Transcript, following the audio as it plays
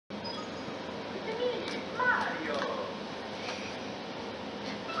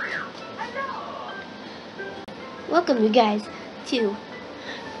Welcome you guys to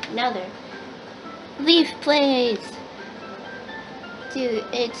another Leaf Plays. Dude,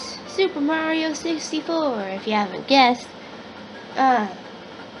 it's Super Mario 64, if you haven't guessed.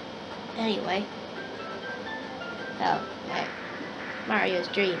 Anyway. Oh, right. Mario's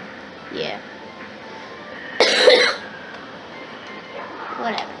Dream. Yeah.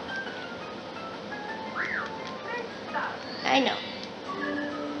 Whatever. I know.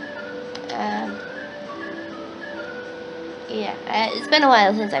 Yeah, it's been a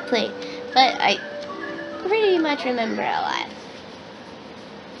while since I played, but I pretty much remember a lot.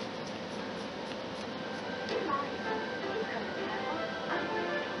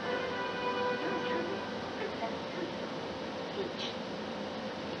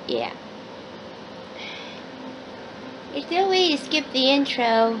 Yeah. There's no way to skip the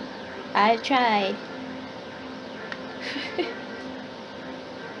intro. I've tried.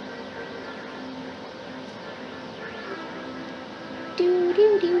 Do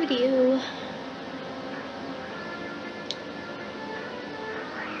do do do.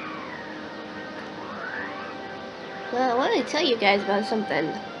 Well, I want to tell you guys about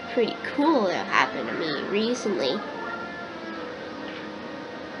something pretty cool that happened to me recently.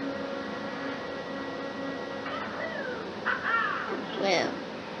 Well,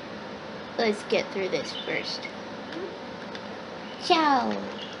 let's get through this first. Ciao!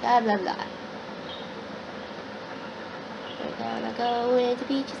 Blah blah blah. We're gonna go into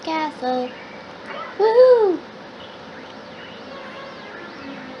Peach's castle. Woohoo!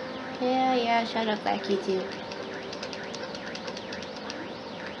 Yeah, shut up, like you too.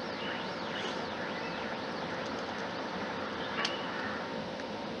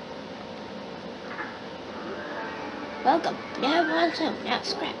 Welcome. Now want some. Now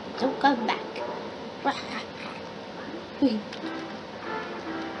scrap. Don't come back.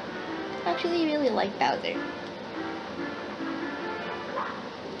 Actually, really like Bowser.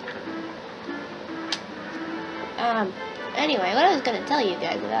 Anyway, what I was gonna tell you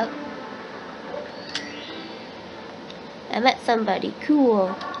guys about. I met somebody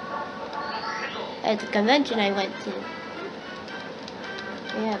cool at the convention I went to.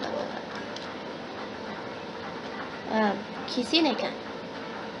 Yeah, Kisine-kan.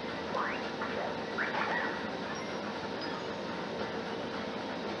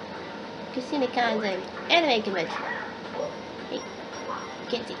 Kisine-kan's an anime convention. Hey,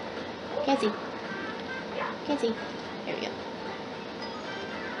 can't see. Can't see. Can't see. There we go.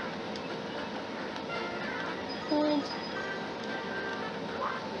 And,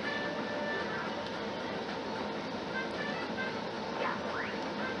 yeah.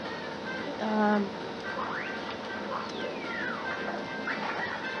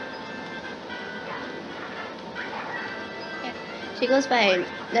 She goes by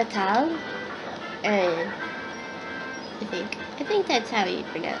Natal, and I think that's how you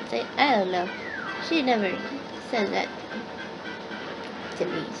pronounce it. I don't know. She never says that to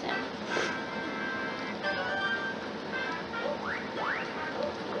me, so.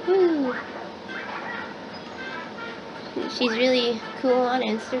 Woo! She's really cool on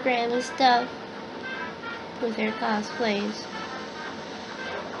Instagram and stuff with her cosplays.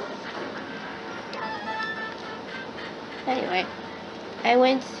 Anyway, I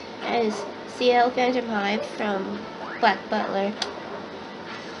went as CL Phantom Hive from Black Butler.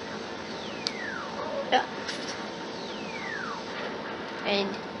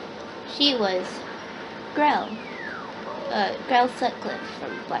 And she was Grell Sutcliffe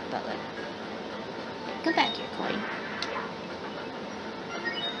from Black Butler. Come back here, coin.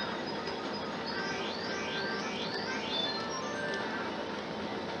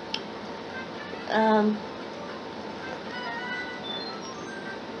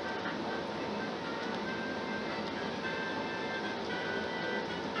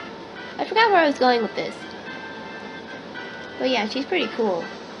 I forgot where I was going with this. But yeah, she's pretty cool.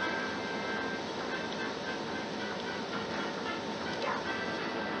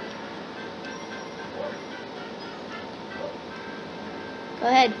 Go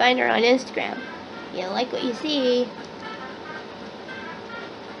ahead, find her on Instagram. You like what you see.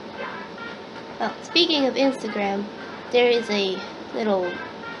 Well, speaking of Instagram, there is a little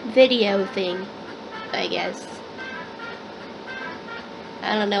video thing, I guess.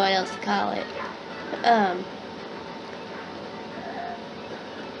 I don't know what else to call it.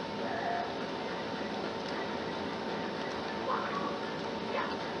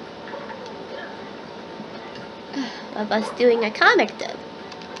 Of us doing a comic dub.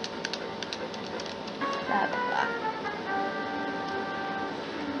 Blah, blah, blah.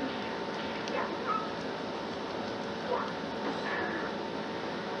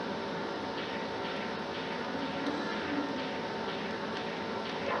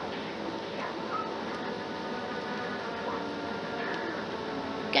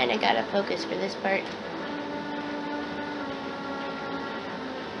 kinda gotta focus for this part.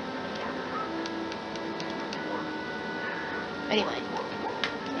 Anyway.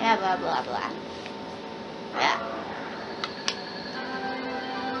 Yeah, blah blah blah. Yeah.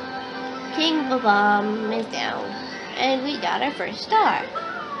 King Bomb is down. And we got our first star.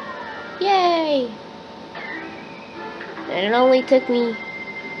 Yay! And it only took me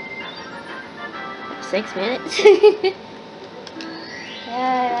 6 minutes.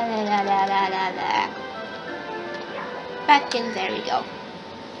 Back in, there we go.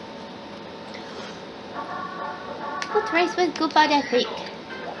 Let's race with Koopa next week.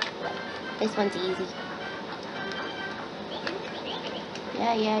 This one's easy.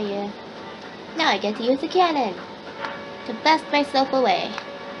 Yeah. Now I get to use the cannon to blast myself away.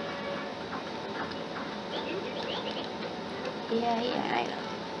 Yeah, I know.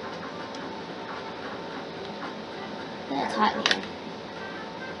 That's hot in here.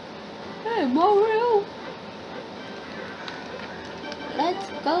 Hey, Mario! Let's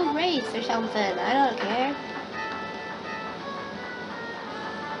go race or something. I don't care.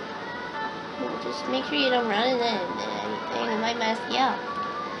 Just make sure you don't run into anything. It might mess you up.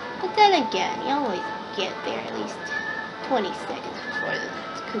 But then again, you always get there at least 20 seconds before the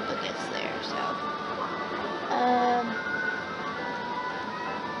Koopa gets there, so.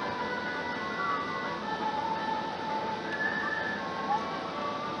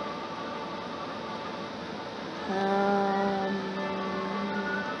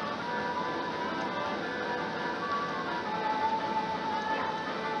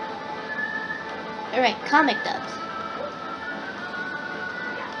 Alright, comic dubs.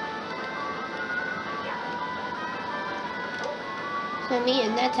 So me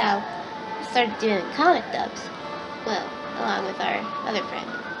and Natal started doing comic dubs. Well, along with our other friend.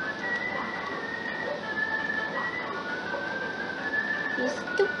 You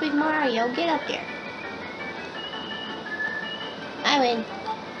stupid Mario, get up there. I win.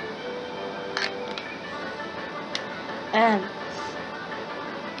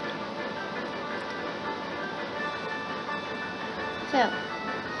 So,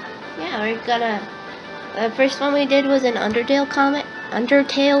 yeah, we're gonna. The first one we did was an Undertale comic.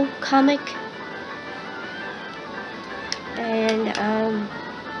 And,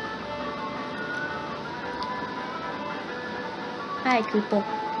 hi, Koopa.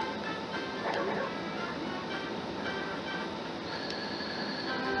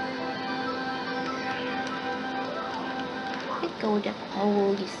 Let go of the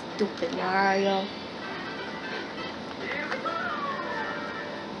pole, you stupid Mario.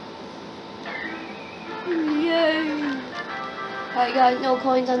 Yay! I got no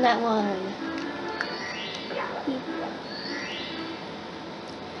coins on that one.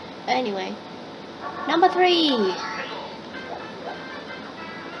 Anyway, number 3.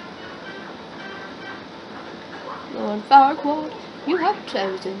 Lord Farquaad, you have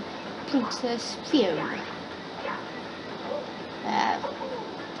chosen Princess Fiona.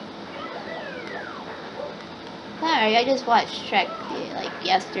 Sorry, I just watched Shrek like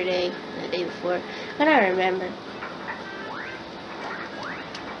yesterday, the day before. I don't remember.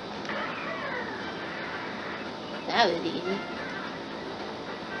 That was easy.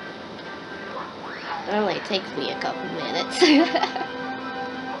 It only takes me a couple minutes.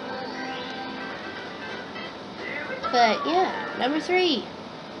 But yeah, number 3.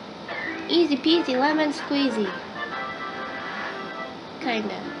 Easy peasy lemon squeezy.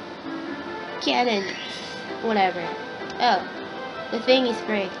 Kinda. Cannon. Whatever. Oh. The thingy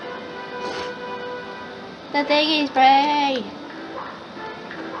spray. The thingy spray!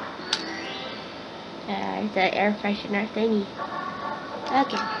 It's the air freshener thingy.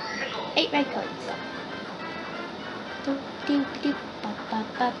 Okay. 8 red coins.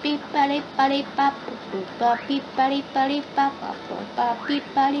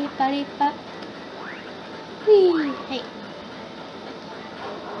 Whee! Hey.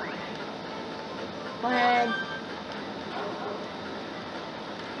 1.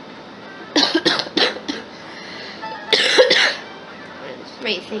 This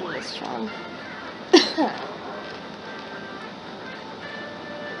racing is strong.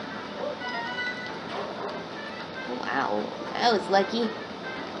 Wow, that was lucky. Let's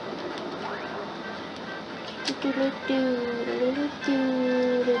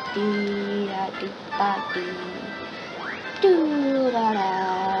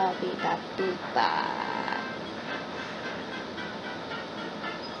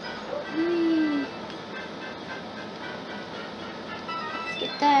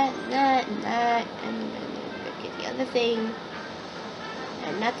get that, and then get the other thing.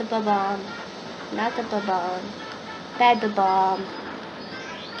 And not the bomb. Not the bomb. Bad the bomb.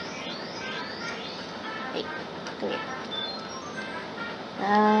 Hey, come here.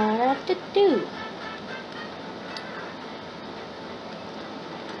 Do.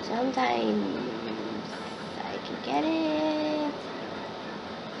 Sometimes I can get it.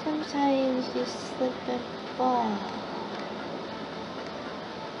 Sometimes you slip and fall.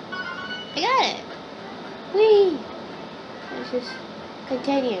 I got it! Whee! Let's just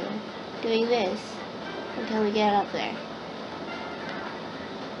continue doing this until we get up there.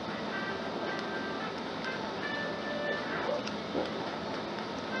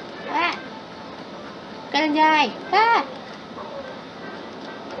 Ah! I'm gonna die! Ah!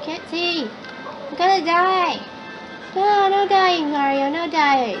 Can't see! I'm gonna die! No, no dying, Mario, no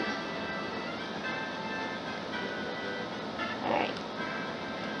dying! Alright.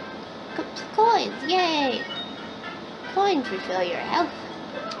 Coins, yay! Coins refill your health.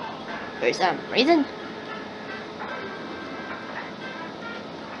 For some reason.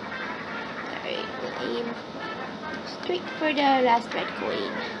 Alright, we'll aim straight for the last red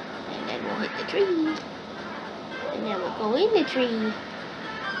coin. And then we'll hit the tree. And then we'll go in the tree.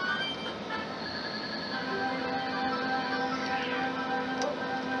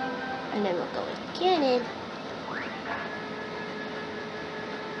 And then we'll go with the cannon.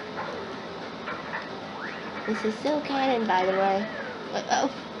 This is still cannon, by the way. Oh,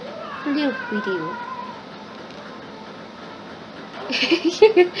 Floopy-doo.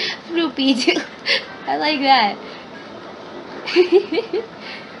 Floopy-doo. I like that.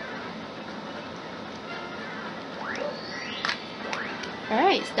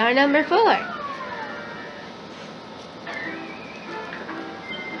 Alright, star number 4.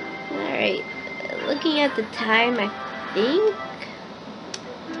 Alright, looking at the time, I think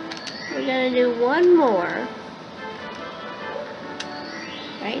we're gonna do one more.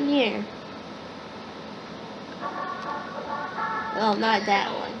 Right in here. Well, not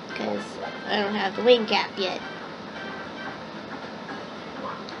that one, because I don't have the wing cap yet.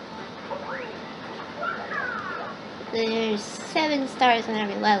 There's 7 stars on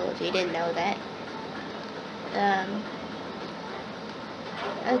every level, if you didn't know that.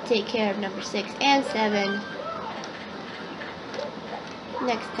 I'll take care of number 6 and 7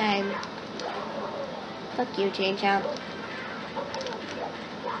 next time. Fuck you, Chain Chomp.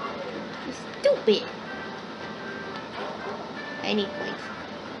 You stupid. I need points.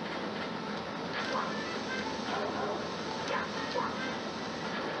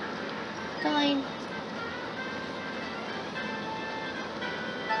 Coin.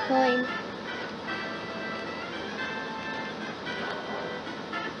 Coin.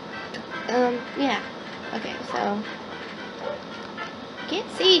 Yeah. Okay, so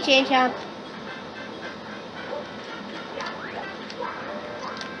can't see, Chain Chomp.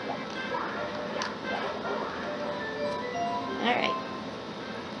 Alright.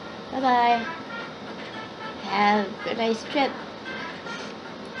 Bye-bye. Have a nice trip.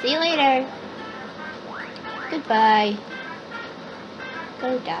 See you later. Goodbye.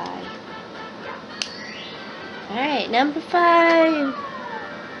 Go die. Alright, number 5.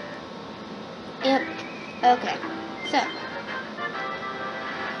 Yep. Okay. So.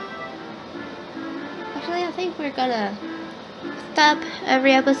 Actually, I think we're gonna stop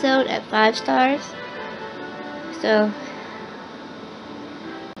every episode at 5 stars. So.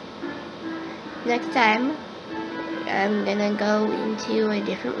 Next time, I'm gonna go into a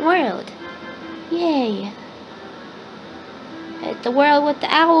different world. Yay! It's the world with the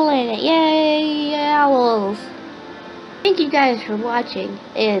owl in it. Yay! Owls! Thank you guys for watching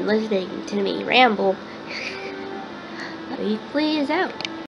and listening to me ramble. Weekly is out.